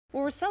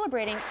Well, we're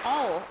celebrating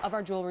all of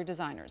our jewelry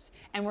designers,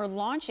 and we're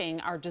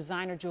launching our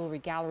Designer Jewelry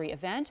Gallery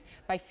event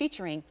by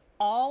featuring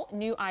all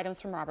new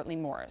items from Robert Lee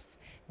Morris.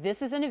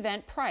 This is an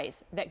event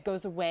price that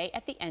goes away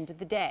at the end of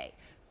the day.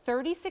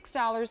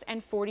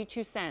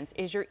 $36.42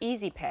 is your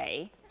easy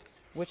pay,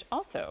 which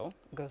also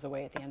goes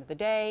away at the end of the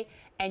day,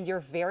 and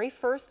your very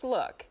first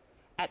look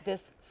at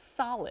this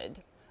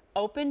solid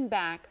open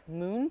back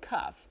moon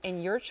cuff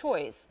in your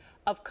choice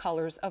of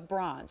colors of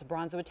bronze.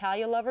 Bronzo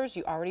Italia lovers,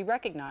 you already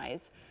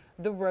recognize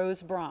the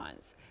rose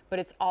bronze, but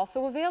it's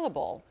also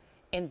available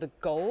in the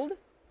gold,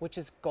 which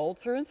is gold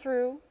through and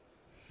through,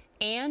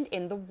 and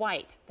in the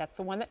white. That's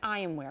the one that I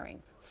am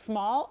wearing.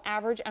 Small,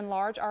 average, and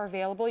large are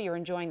available. You're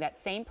enjoying that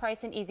same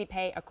price and easy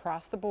pay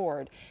across the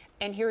board.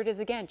 And here it is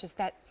again, just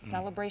that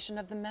celebration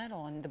of the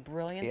metal and the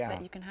brilliance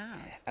that you can have.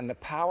 And the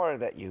power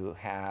that you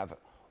have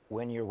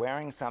when you're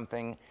wearing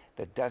something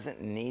that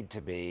doesn't need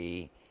to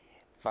be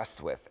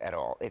fussed with at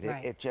all.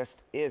 It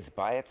just is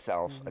by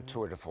itself a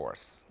tour de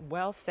force.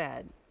 Well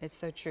said. It's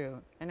so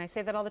true. And I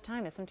say that all the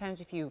time, that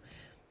sometimes if you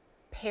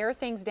pare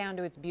things down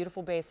to its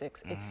beautiful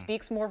basics, it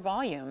speaks more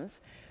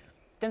volumes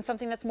than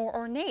something that's more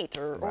ornate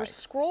or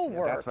scroll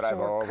work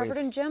or covered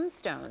in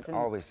gemstones. And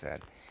always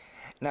said.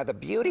 Now the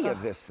beauty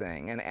of this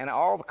thing, and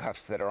all the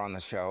cuffs that are on the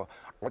show,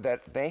 are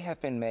that they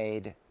have been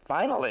made,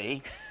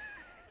 finally,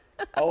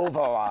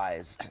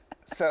 ovalized.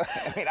 So,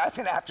 I mean, I've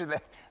been after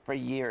them for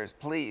years.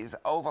 Please,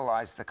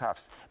 ovalize the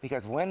cuffs,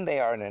 because when they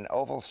are in an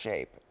oval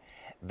shape,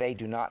 they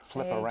do not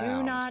flip around. They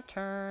do not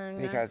turn.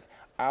 Because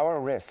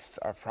our wrists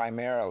are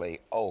primarily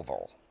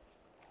oval.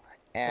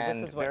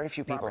 And so very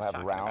few people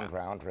have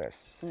round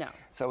wrists. No.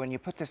 So when you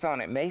put this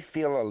on, it may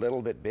feel a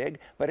little bit big,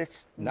 but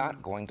it's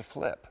not going to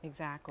flip.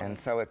 Exactly. And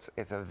so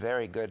it's a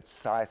very good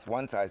size,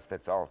 one size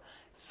fits all,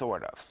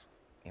 sort of.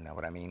 You know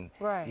what I mean?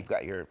 Right. You've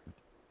got your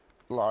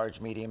large,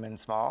 medium, and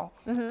small.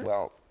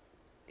 Well,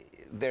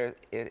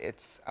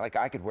 it's like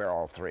I could wear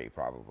all three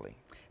probably.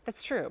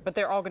 That's true, but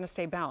they're all going to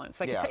stay balanced.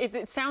 Like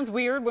it sounds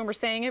weird when we're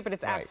saying it, but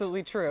it's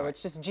absolutely true.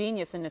 It's just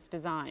genius in its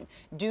design.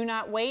 Do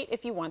not wait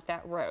if you want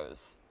that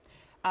rose.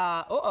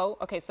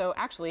 Okay, so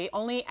actually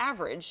only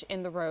average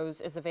in the rose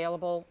is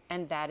available,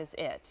 and that is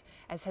it.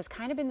 As has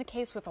kind of been the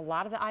case with a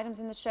lot of the items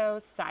in the show,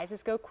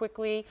 sizes go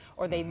quickly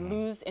or they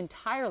lose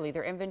entirely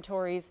their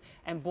inventories,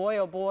 and boy,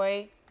 oh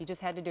boy, you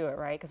just had to do it,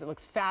 right? Because it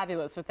looks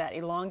fabulous with that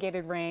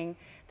elongated ring.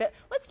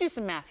 Let's do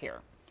some math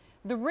here.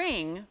 The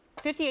ring,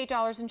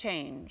 $58 and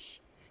change.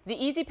 The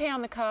easy pay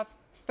on the cuff,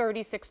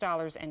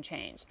 $36 and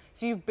change.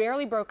 So you've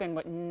barely broken,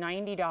 what,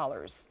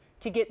 $90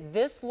 to get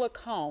this look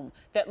home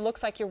that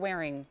looks like you're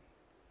wearing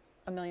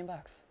 $1 million.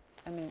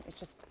 I mean, it's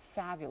just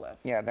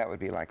fabulous. Yeah, that would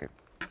be like a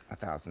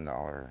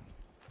 $1,000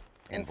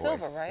 invoice. In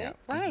silver, right? Yeah.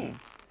 Right.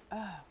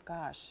 Oh,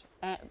 gosh.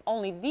 And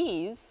only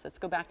these, let's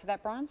go back to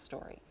that bronze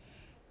story.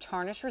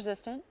 Tarnish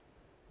resistant,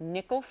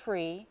 nickel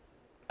free,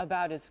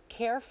 about as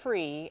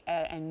carefree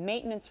and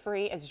maintenance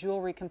free as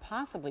jewelry can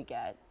possibly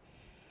get.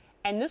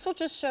 And this will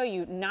just show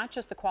you not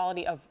just the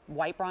quality of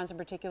white bronze in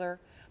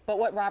particular, but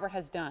what Robert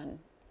has done.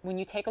 When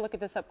you take a look at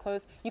this up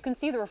close, you can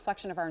see the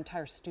reflection of our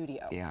entire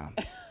studio. Yeah.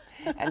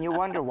 And you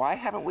wonder, why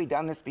haven't we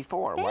done this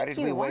before? Why did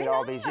we wait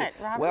all these years?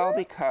 Robert? Well,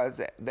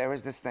 because there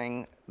is this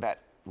thing that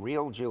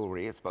real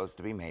jewelry is supposed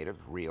to be made of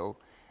real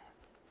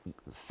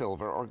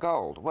silver or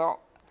gold. Well,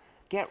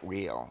 get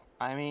real.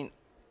 I mean,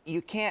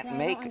 you can't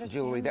make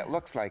jewelry that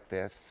looks like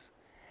this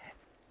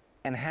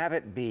and have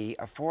it be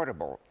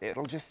affordable.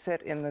 It'll just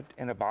sit in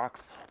a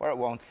box, or it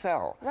won't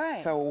sell. Right.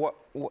 So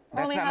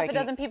that's only not half a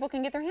dozen people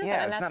can get their hands on it,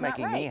 and that's not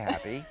making me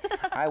happy.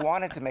 I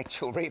wanted to make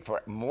jewelry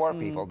for more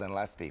people than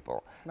less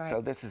people. Right. So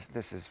this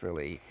is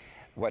really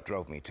what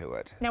drove me to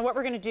it. Now what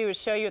we're going to do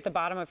is show you at the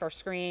bottom of our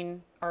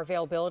screen our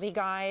availability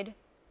guide.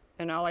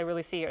 And all I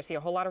really see, I see a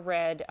whole lot of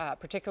red,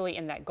 particularly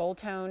in that gold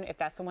tone, if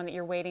that's the one that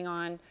you're waiting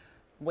on.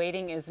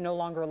 Waiting is no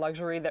longer a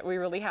luxury that we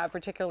really have,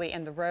 particularly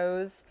in the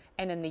rose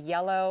and in the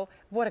yellow.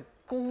 What a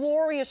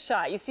glorious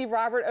shot. You see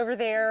Robert over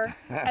there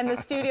and the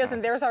studios,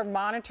 and there's our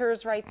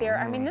monitors right there.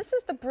 I mean, this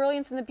is the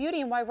brilliance and the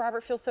beauty, and why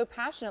Robert feels so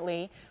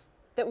passionately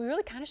that we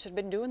really kind of should have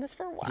been doing this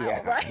for a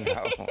while, right? I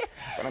know.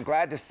 But I'm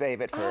glad to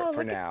save it for now. Look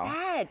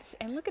at that.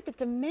 And look at the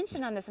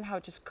dimension on this and how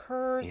it just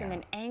curves and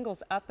then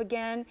angles up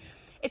again.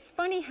 It's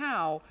funny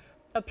how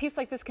a piece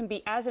like this can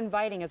be as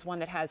inviting as one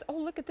that has, oh,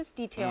 look at this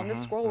detail and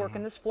this scroll work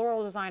and this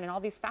floral design and all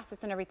these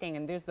facets and everything,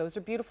 and those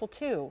are beautiful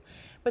too.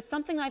 But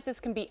something like this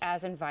can be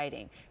as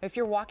inviting. If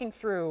you're walking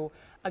through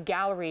a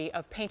gallery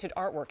of painted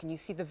artwork and you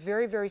see the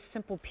very, very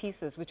simple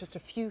pieces with just a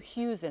few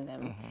hues in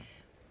them,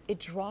 it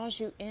draws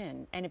you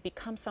in, and it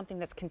becomes something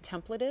that's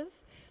contemplative,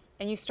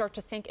 and you start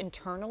to think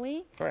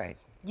internally. Right.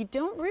 You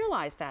don't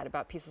realize that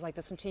about pieces like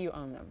this until you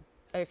own them.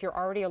 if you're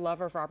already a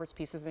lover of Robert's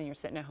pieces, then you're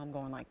sitting at home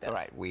going like this.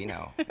 Right, we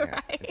know.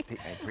 Right.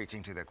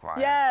 Preaching to the choir.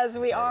 Yes,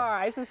 we are.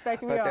 I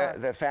suspect we are.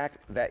 But the fact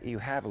that you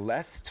have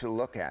less to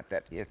look at,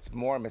 that it's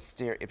more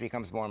mysterious, it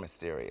becomes more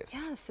mysterious.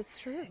 Yes, it's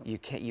true. You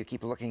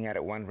keep looking at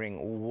it,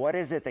 wondering, what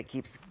is it that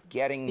keeps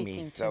getting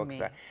me so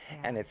excited? Yeah.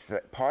 And it's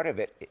the part of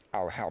it.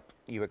 I'll help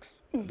you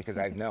because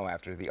I know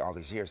after all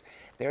these years,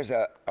 there's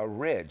a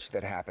ridge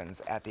that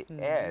happens at the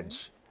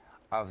edge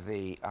of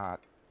the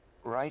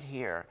right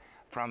here,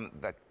 from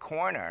the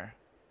corner,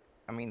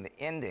 I mean the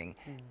ending,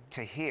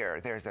 to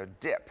here. There's a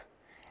dip,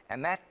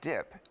 and that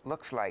dip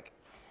looks like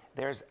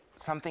there's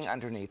something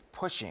underneath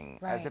pushing,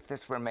 as if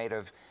this were made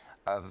of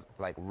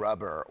like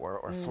rubber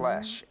or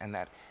flesh, and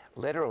that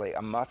literally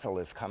a muscle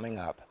is coming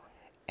up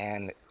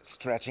and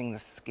stretching the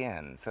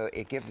skin. So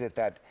it gives it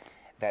that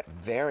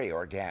very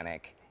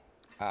organic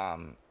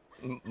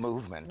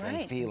movement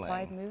and feeling.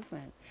 Implied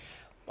movement.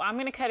 Well, I'm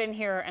going to cut in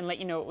here and let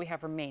you know what we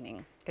have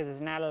remaining, because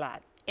it's not a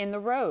lot. In the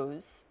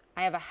rose,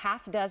 I have a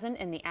half dozen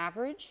in the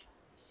average,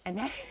 and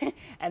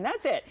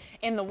that's it.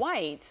 In the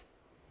white,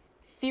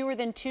 fewer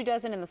than 2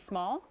 dozen in the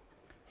small,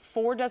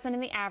 4 dozen in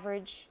the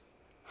average,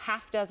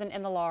 half dozen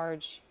in the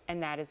large,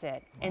 and that is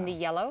it. Wow. In the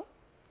yellow,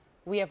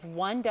 we have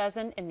 1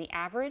 dozen in the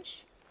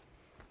average,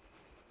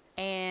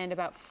 and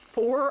about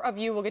 4 of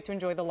you will get to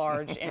enjoy the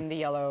large in the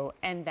yellow,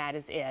 and that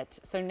is it.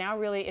 So now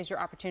really is your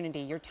opportunity,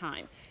 your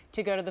time,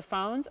 to go to the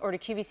phones or to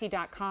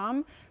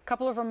QVC.com.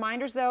 Couple of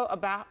reminders, though,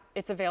 about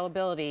its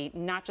availability,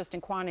 not just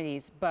in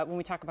quantities, but when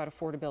we talk about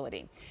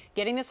affordability.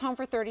 Getting this home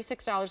for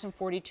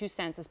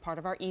 $36.42 as part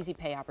of our Easy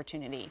Pay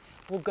opportunity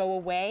will go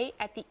away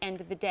at the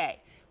end of the day.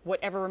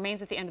 Whatever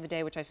remains at the end of the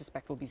day, which I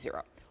suspect will be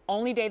 0.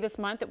 Only day this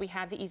month that we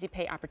have the Easy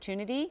Pay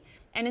opportunity,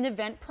 and an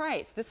event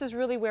price. This is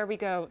really where we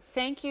go,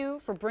 thank you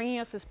for bringing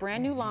us this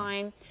brand new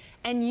line,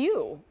 and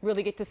you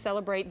really get to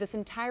celebrate this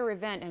entire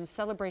event and a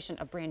celebration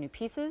of brand new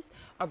pieces,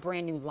 a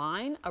brand new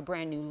line, a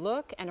brand new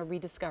look, and a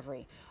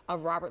rediscovery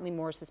of Robert Lee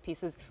Morris's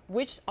pieces,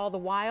 which all the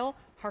while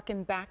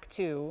harken back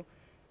to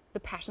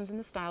the passions and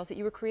the styles that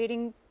you were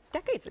creating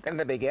decades ago. In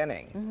the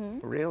beginning,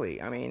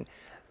 really. I mean,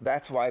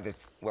 that's why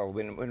this, well,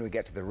 when we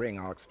get to the ring,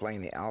 I'll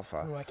explain the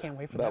alpha. Oh, I can't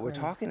wait for that. But we're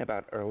talking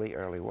about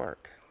early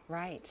work.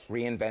 Right.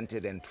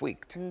 Reinvented and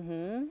tweaked.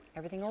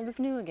 Everything old is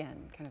new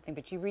again, kind of thing.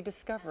 But you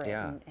rediscover it,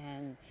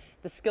 and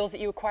the skills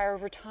that you acquire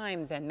over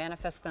time then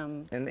manifest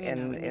them. In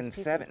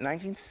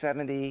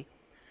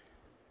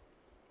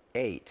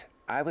 1978,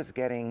 I was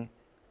getting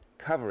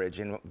coverage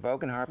in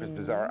Vogue and Harper's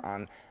Bazaar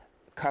on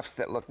cuffs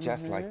that looked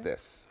just like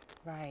this.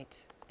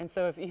 Right. And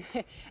so if you,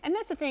 and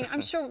that's the thing, I'm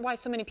sure why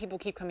so many people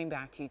keep coming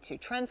back to you too.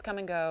 Trends come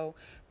and go.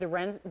 The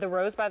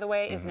rose, by the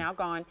way, is now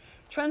gone.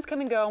 Trends come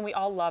and go, and we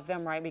all love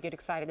them, right? We get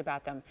excited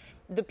about them.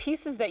 The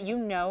pieces that you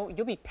know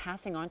you'll be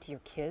passing on to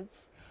your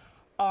kids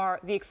are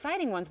the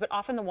exciting ones, but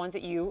often the ones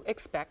that you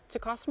expect to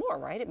cost more,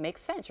 right? It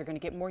makes sense. You're going to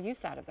get more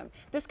use out of them.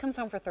 This comes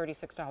home for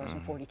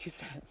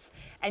 $36.42,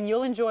 and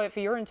you'll enjoy it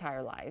for your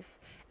entire life.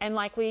 And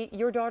likely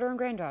your daughter and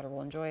granddaughter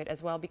will enjoy it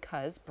as well,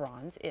 because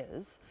bronze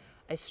is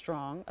a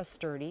strong, a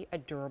sturdy, a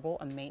durable,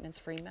 a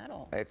maintenance-free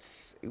metal.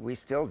 We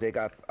still dig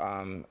up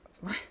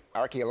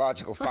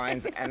archaeological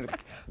finds and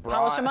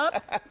polish them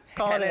up,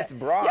 and it's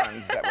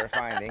bronze that we're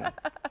finding.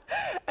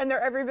 And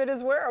they're every bit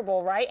as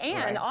wearable, right?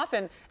 And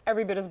often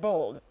every bit as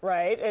bold,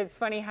 right? It's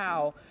funny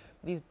how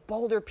these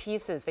bolder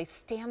pieces, they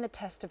stand the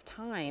test of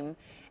time.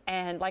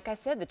 And like I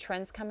said, the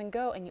trends come and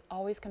go, and you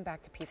always come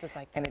back to pieces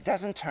like this. And it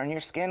doesn't turn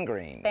your skin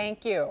green.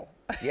 Thank you.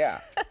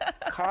 Yeah.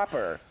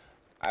 Copper.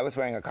 I was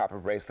wearing a copper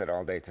bracelet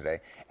all day today,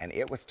 and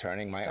it was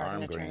turning my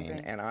arm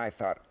green. And I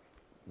thought,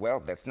 well,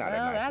 that's not a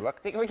nice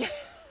look.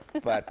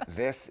 But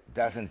this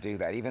doesn't do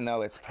that. Even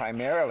though it's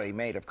primarily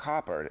made of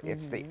copper,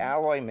 it's the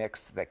alloy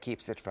mix that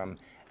keeps it from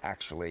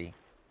actually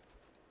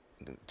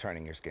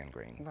turning your skin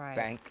green. Right.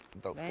 Thank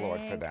the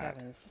Lord for that.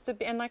 Heavens.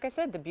 And like I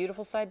said, the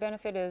beautiful side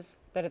benefit is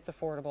that it's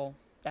affordable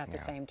at the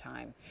same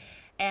time.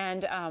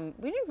 And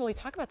we didn't really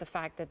talk about the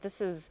fact that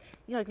this is,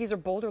 like these are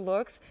bolder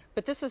looks,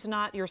 but this is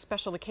not your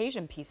special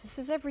occasion piece. This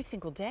is every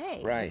single day.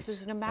 Right. This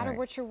is no matter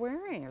what you're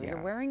wearing. Or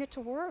you're wearing it to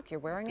work.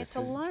 You're wearing it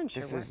to lunch.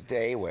 This is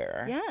day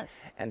wear.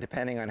 Yes. And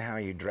depending on how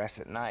you dress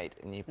at night,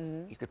 and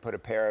you could put a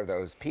pair of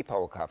those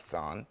peephole cuffs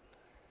on,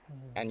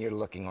 and you're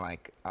looking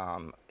like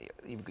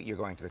you're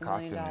going to the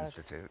Costume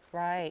Institute.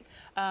 Right.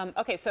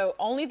 Okay, so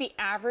only the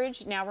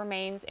average now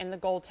remains in the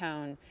gold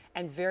tone,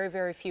 and very,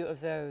 very few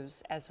of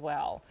those as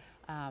well.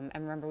 And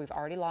remember, we've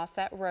already lost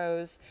that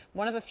rose.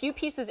 One of the few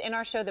pieces in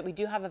our show that we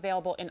do have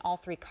available in all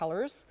 3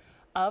 colors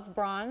of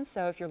bronze.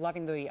 So if you're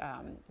loving the,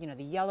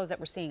 the yellow that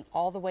we're seeing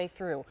all the way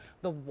through,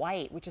 the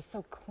white, which is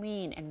so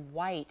clean and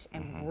white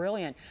and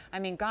brilliant. I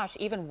mean, gosh,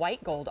 even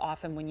white gold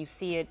often when you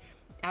see it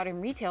out in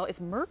retail is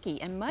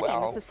murky and muddy.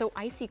 Well, this is so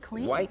icy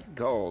clean. White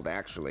gold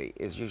actually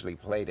is usually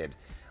plated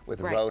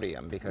with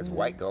rhodium, because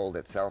white gold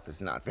itself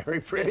is not very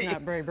pretty. It's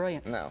not very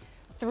brilliant. No.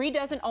 3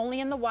 dozen only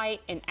in the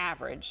white in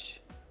average.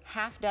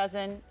 Half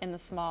dozen in the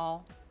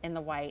small, in the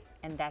white,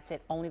 and that's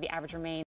it. Only the average remains.